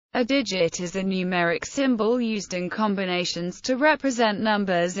A digit is a numeric symbol used in combinations to represent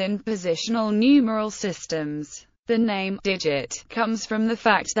numbers in positional numeral systems. The name digit comes from the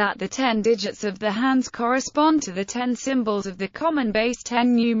fact that the 10 digits of the hands correspond to the 10 symbols of the common base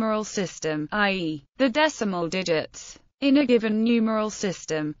 10 numeral system, i.e., the decimal digits. In a given numeral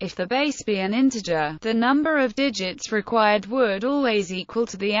system, if the base be an integer, the number of digits required would always equal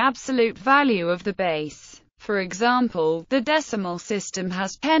to the absolute value of the base. For example, the decimal system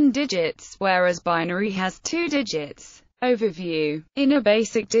has 10 digits, whereas binary has 2 digits. Overview. In a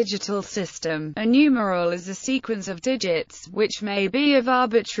basic digital system, a numeral is a sequence of digits, which may be of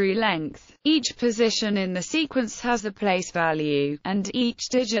arbitrary length. Each position in the sequence has a place value, and each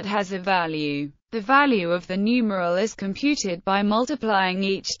digit has a value. The value of the numeral is computed by multiplying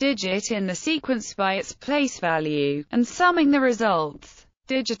each digit in the sequence by its place value, and summing the results.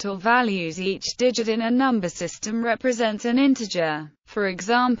 Digital values. Each digit in a number system represents an integer. For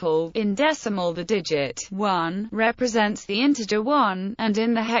example, in decimal the digit 1 represents the integer 1, and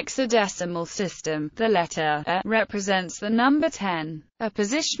in the hexadecimal system, the letter A represents the number 10. A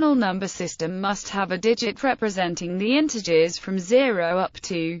positional number system must have a digit representing the integers from 0 up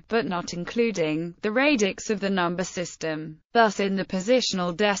to, but not including, the radix of the number system. Thus in the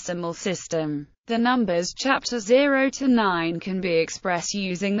positional decimal system, the numbers chapter 0 to 9 can be expressed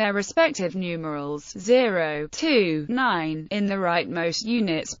using their respective numerals 0 to 9 in the rightmost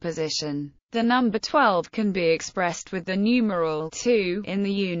units position. The number 12 can be expressed with the numeral 2 in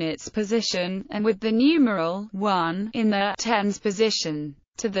the units position, and with the numeral 1 in the tens position.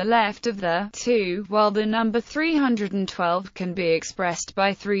 To the left of the 2, while the number 312 can be expressed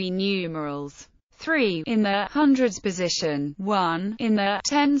by 3 numerals. 3 in the hundreds position, 1 in the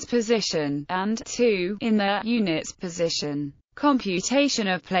tens position, and 2 in the units position. Computation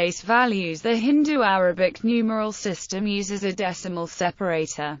of place values. The Hindu-Arabic numeral system uses a decimal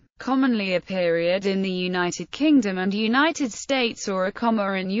separator, commonly a period in the United Kingdom and United States or a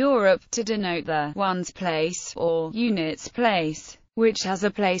comma in Europe, to denote the ones place, or units place, which has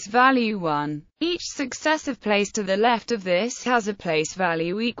a place value 1. Each successive place to the left of this has a place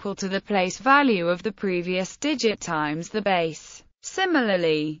value equal to the place value of the previous digit times the base.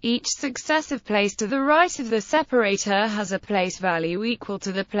 Similarly, each successive place to the right of the separator has a place value equal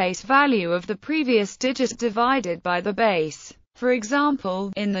to the place value of the previous digit divided by the base. For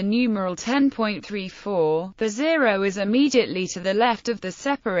example, in the numeral 10.34, the 0 is immediately to the left of the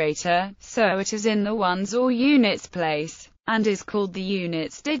separator, so it is in the ones or units place, and is called the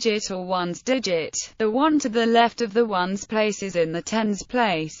units digit or ones digit. The 1 to the left of the ones place is in the tens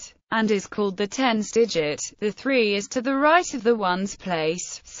place, and is called the tens digit. The 3 is to the right of the ones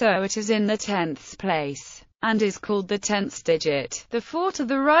place, so it is in the tenths place, and is called the tenths digit. The 4 to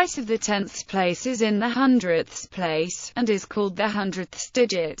the right of the tenths place is in the hundredths place, and is called the hundredths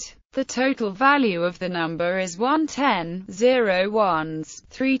digit. The total value of the number is 1 10, 0 ones,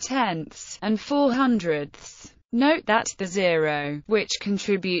 3 tenths, and 4 hundredths. Note that the 0, which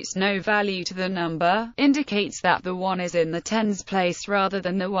contributes no value to the number, indicates that the 1 is in the tens place rather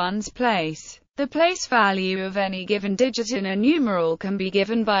than the ones place. The place value of any given digit in a numeral can be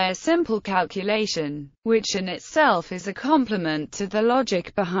given by a simple calculation, which in itself is a complement to the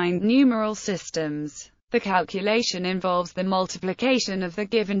logic behind numeral systems. The calculation involves the multiplication of the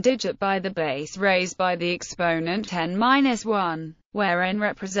given digit by the base raised by the exponent n-1, where n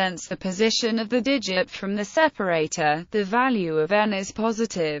represents the position of the digit from the separator. The value of n is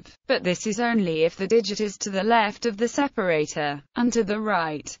positive, but this is only if the digit is to the left of the separator, and to the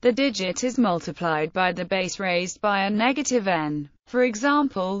right, the digit is multiplied by the base raised by a negative n. For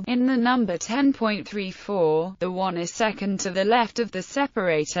example, in the number 10.34, the 1 is second to the left of the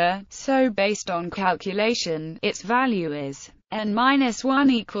separator, so based on calculation, its value is n-1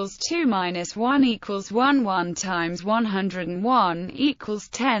 equals 2 minus 1 equals 1. 1 times 101 equals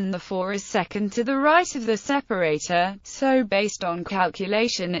 10. The 4 is second to the right of the separator, so based on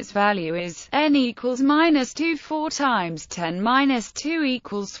calculation its value is n equals minus 2. 4 times 10 minus 2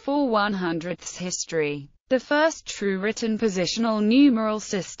 equals 4 100ths. History. The first true written positional numeral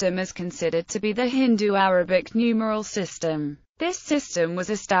system is considered to be the Hindu-Arabic numeral system. This system was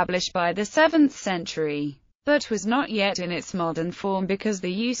established by the 7th century, but was not yet in its modern form because the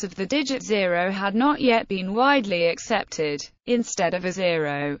use of the digit 0 had not yet been widely accepted. Instead of a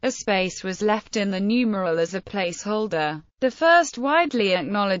 0, a space was left in the numeral as a placeholder. The first widely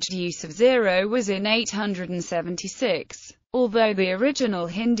acknowledged use of 0 was in 876. Although the original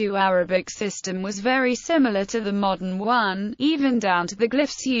Hindu-Arabic system was very similar to the modern one, even down to the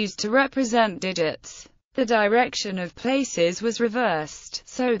glyphs used to represent digits, the direction of places was reversed,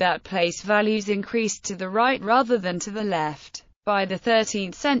 so that place values increased to the right rather than to the left. By the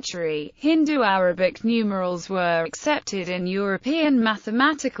 13th century, Hindu-Arabic numerals were accepted in European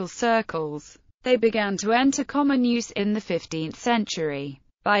mathematical circles. They began to enter common use in the 15th century.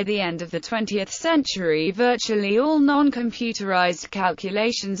 By the end of the 20th century, virtually all non-computerized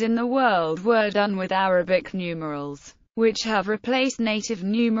calculations in the world were done with Arabic numerals, which have replaced native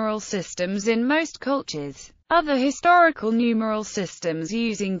numeral systems in most cultures. Other historical numeral systems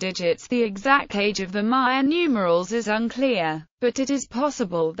using digits. The exact age of the Maya numerals is unclear, but it is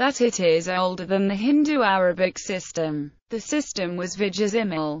possible that it is older than the Hindu-Arabic system. The system was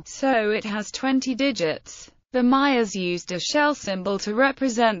Vigesimal, so it has 20 digits. The Mayas used a shell symbol to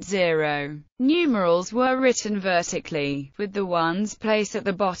represent 0. Numerals were written vertically, with the ones placed at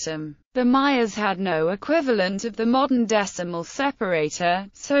the bottom. The Mayas had no equivalent of the modern decimal separator,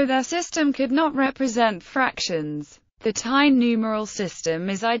 so their system could not represent fractions. The Thai numeral system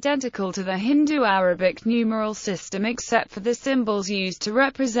is identical to the Hindu-Arabic numeral system except for the symbols used to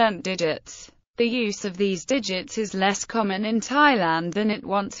represent digits. The use of these digits is less common in Thailand than it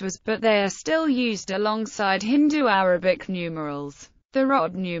once was, but they are still used alongside Hindu-Arabic numerals. The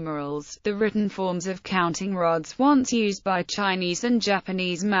Raht numerals, the written forms of counting rods once used by Chinese and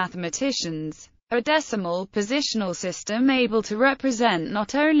Japanese mathematicians, a decimal positional system able to represent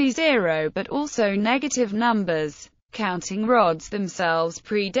not only 0 but also negative numbers. Counting rods themselves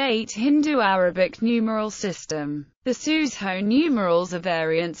predate Hindu-Arabic numeral system. The Suzhou numerals are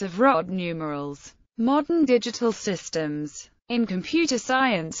variants of Raht numerals. Modern digital systems. In computer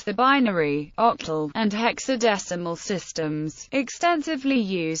science, the binary, octal, and hexadecimal systems, extensively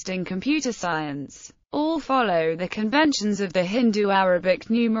used in computer science, all follow the conventions of the Hindu-Arabic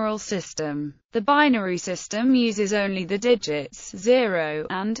numeral system. The binary system uses only the digits 0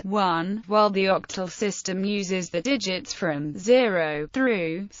 and 1, while the octal system uses the digits from 0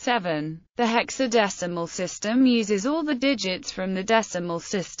 through 7. The hexadecimal system uses all the digits from the decimal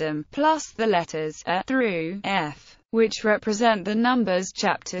system, plus the letters A through F, which represent the numbers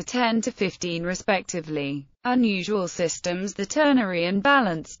chapter 10 to 15 respectively. Unusual systems. The ternary and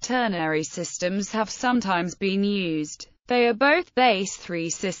balanced ternary systems have sometimes been used. They are both base 3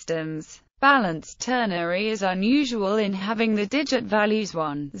 systems. Balanced ternary is unusual in having the digit values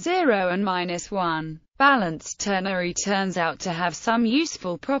 1, 0 and -1. Balanced ternary turns out to have some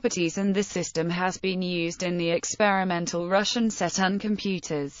useful properties, and the system has been used in the experimental Russian Saturn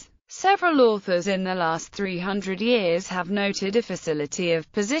computers. Several authors in the last 300 years have noted a facility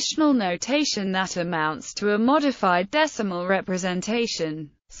of positional notation that amounts to a modified decimal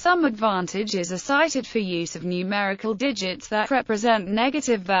representation. Some advantages are cited for use of numerical digits that represent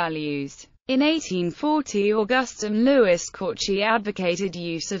negative values. In 1840, Augustin Louis Cauchy advocated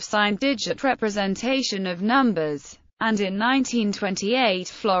use of signed digit representation of numbers, and in 1928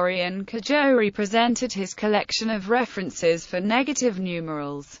 Florian Cajori presented his collection of references for negative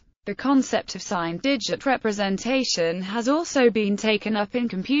numerals. The concept of signed digit representation has also been taken up in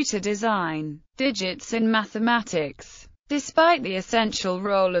computer design. Digits in mathematics. Despite the essential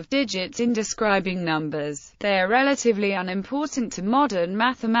role of digits in describing numbers, they are relatively unimportant to modern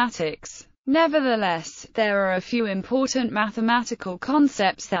mathematics. Nevertheless, there are a few important mathematical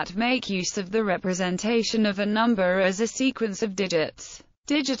concepts that make use of the representation of a number as a sequence of digits.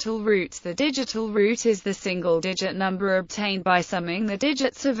 Digital roots. The digital root is the single-digit number obtained by summing the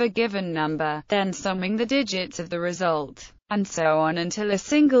digits of a given number, then summing the digits of the result, and so on until a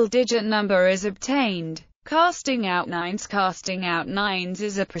single-digit number is obtained. Casting out nines. Casting out nines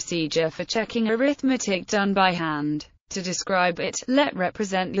is a procedure for checking arithmetic done by hand. To describe it, let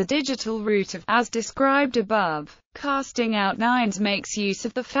represent the digital root of, as described above. Casting out nines makes use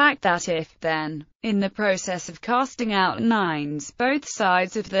of the fact that if, then, in the process of casting out nines, both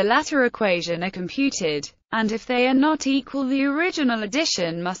sides of the latter equation are computed, and if they are not equal, the original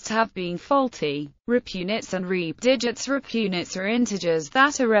addition must have been faulty. Repunits and repdigits. Repunits are integers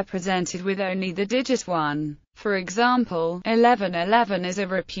that are represented with only the digit 1. For example, 1111 is a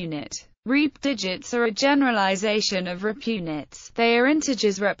repunit. Repdigits are a generalization of repunits. They are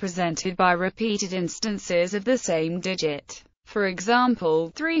integers represented by repeated instances of the same digit. For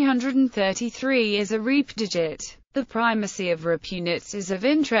example, 333 is a repdigit. The primacy of repunits is of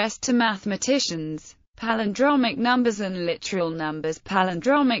interest to mathematicians. Palindromic numbers and literal numbers.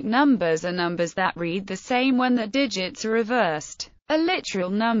 Palindromic numbers are numbers that read the same when the digits are reversed. A literal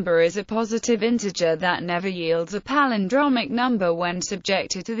number is a positive integer that never yields a palindromic number when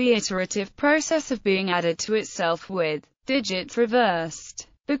subjected to the iterative process of being added to itself with digits reversed.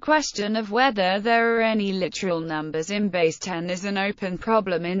 The question of whether there are any literal numbers in base 10 is an open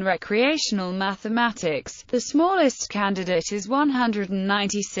problem in recreational mathematics. The smallest candidate is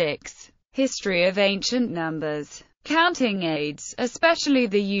 196. History of ancient numbers. Counting aids, especially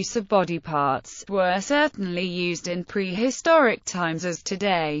the use of body parts, were certainly used in prehistoric times as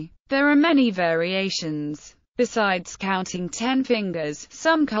today. There are many variations. Besides counting 10 fingers,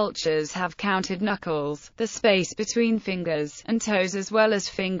 some cultures have counted knuckles, the space between fingers and toes, as well as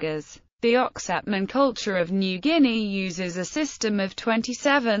fingers. The Oxapman culture of New Guinea uses a system of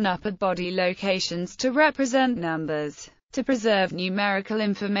 27 upper body locations to represent numbers. To preserve numerical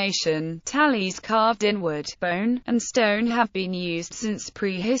information, tallies carved in wood, bone, and stone have been used since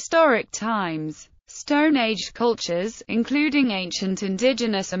prehistoric times. Stone Age cultures, including ancient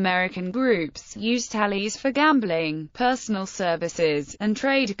indigenous American groups, used tallies for gambling, personal services, and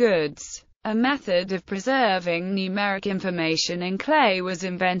trade goods. A method of preserving numeric information in clay was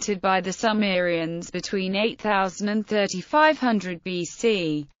invented by the Sumerians between 8000 and 3500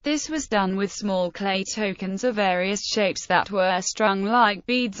 BC. This was done with small clay tokens of various shapes that were strung like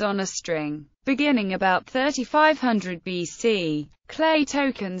beads on a string. Beginning about 3500 BC, clay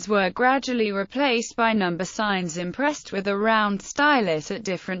tokens were gradually replaced by number signs impressed with a round stylus at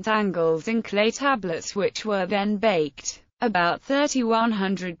different angles in clay tablets, which were then baked. About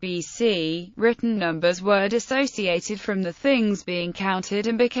 3100 BC, written numbers were dissociated from the things being counted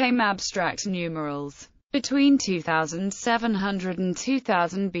and became abstract numerals. Between 2700 and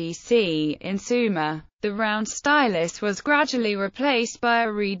 2000 BC, in Sumer, the round stylus was gradually replaced by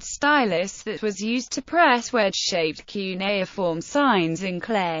a reed stylus that was used to press wedge-shaped cuneiform signs in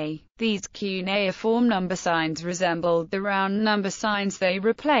clay. These cuneiform number signs resembled the round number signs they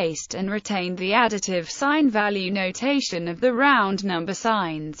replaced, and retained the additive sign value notation of the round number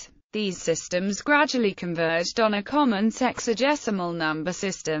signs. These systems gradually converged on a common sexagesimal number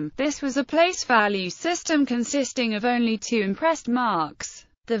system. This was a place value system consisting of only two impressed marks,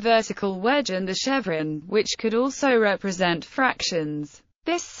 the vertical wedge and the chevron, which could also represent fractions.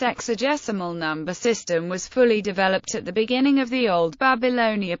 This sexagesimal number system was fully developed at the beginning of the Old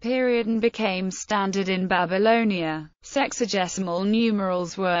Babylonia period and became standard in Babylonia. Sexagesimal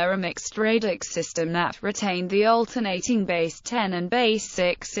numerals were a mixed radix system that retained the alternating base 10 and base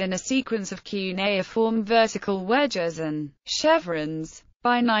 6 in a sequence of cuneiform vertical wedges and chevrons.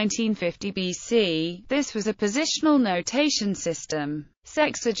 By 1950 BC, this was a positional notation system.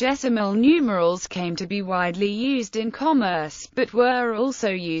 Sexagesimal numerals came to be widely used in commerce, but were also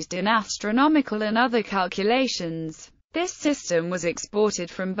used in astronomical and other calculations. This system was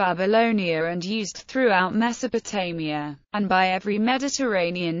exported from Babylonia and used throughout Mesopotamia, and by every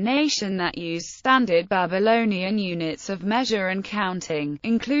Mediterranean nation that used standard Babylonian units of measure and counting,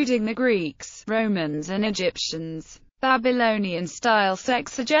 including the Greeks, Romans and Egyptians. Babylonian-style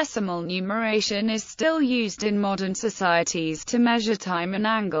sexagesimal numeration is still used in modern societies to measure time and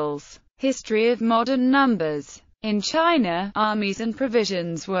angles. History of modern numbers. In China, armies and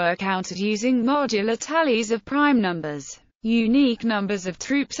provisions were counted using modular tallies of prime numbers. Unique numbers of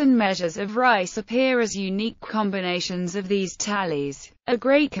troops and measures of rice appear as unique combinations of these tallies. A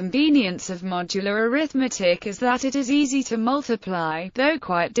great convenience of modular arithmetic is that it is easy to multiply, though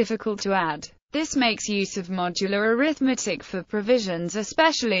quite difficult to add. This makes use of modular arithmetic for provisions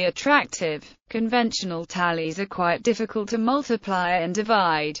especially attractive. Conventional tallies are quite difficult to multiply and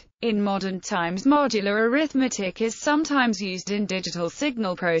divide. In modern times, modular arithmetic is sometimes used in digital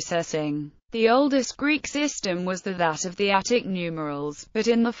signal processing. The oldest Greek system was that of the Attic numerals, but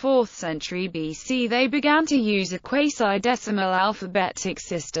in the 4th century BC they began to use a quasi-decimal alphabetic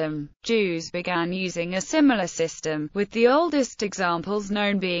system. Jews began using a similar system, with the oldest examples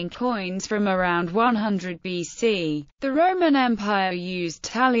known being coins from around 100 BC. The Roman Empire used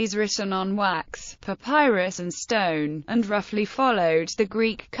tallies written on wax, papyrus and stone, and roughly followed the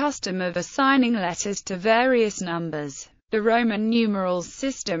Greek custom of assigning letters to various numbers. The Roman numerals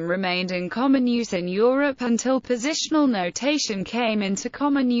system remained in common use in Europe until positional notation came into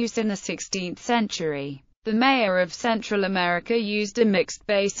common use in the 16th century. The Maya of Central America used a mixed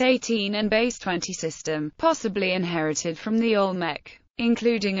base 18 and base 20 system, possibly inherited from the Olmec,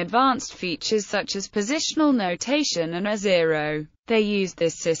 including advanced features such as positional notation and a zero. They used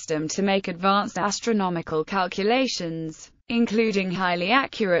this system to make advanced astronomical calculations, including highly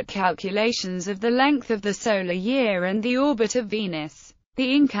accurate calculations of the length of the solar year and the orbit of Venus.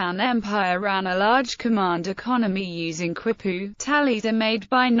 The Incan Empire ran a large command economy using quipu. Tallies are made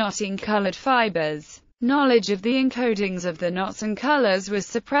by knotting colored fibers. Knowledge of the encodings of the knots and colors was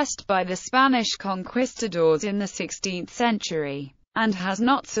suppressed by the Spanish conquistadors in the 16th century, and has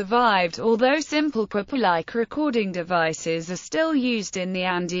not survived, although simple quipu-like recording devices are still used in the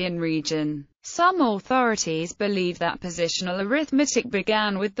Andean region. Some authorities believe that positional arithmetic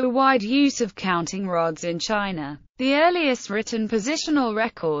began with the wide use of counting rods in China. The earliest written positional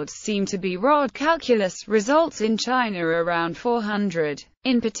records seem to be Raht calculus results in China around 400.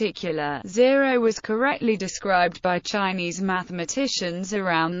 In particular, 0 was correctly described by Chinese mathematicians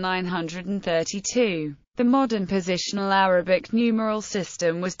around 932. The modern positional Arabic numeral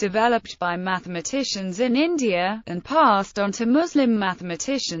system was developed by mathematicians in India, and passed on to Muslim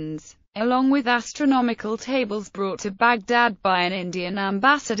mathematicians, along with astronomical tables brought to Baghdad by an Indian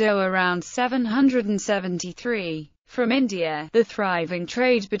ambassador around 773. From India, the thriving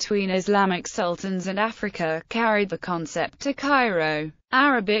trade between Islamic sultans and Africa carried the concept to Cairo.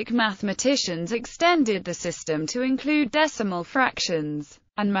 Arabic mathematicians extended the system to include decimal fractions,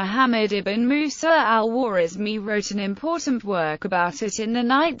 and Muhammad ibn Musa al-Khwarizmi wrote an important work about it in the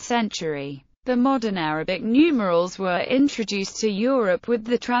 9th century. The modern Arabic numerals were introduced to Europe with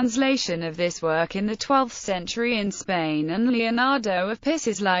the translation of this work in the 12th century in Spain and Leonardo of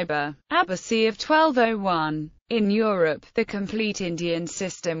Pis's Liber Abbasi of 1201. In Europe, the complete Indian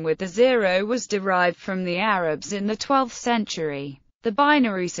system with the 0 was derived from the Arabs in the 12th century. The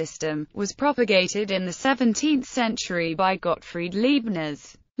binary system was propagated in the 17th century by Gottfried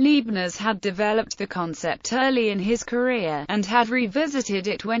Leibniz. Leibniz had developed the concept early in his career, and had revisited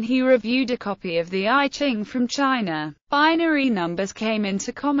it when he reviewed a copy of the I Ching from China. Binary numbers came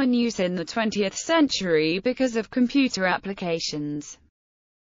into common use in the 20th century because of computer applications.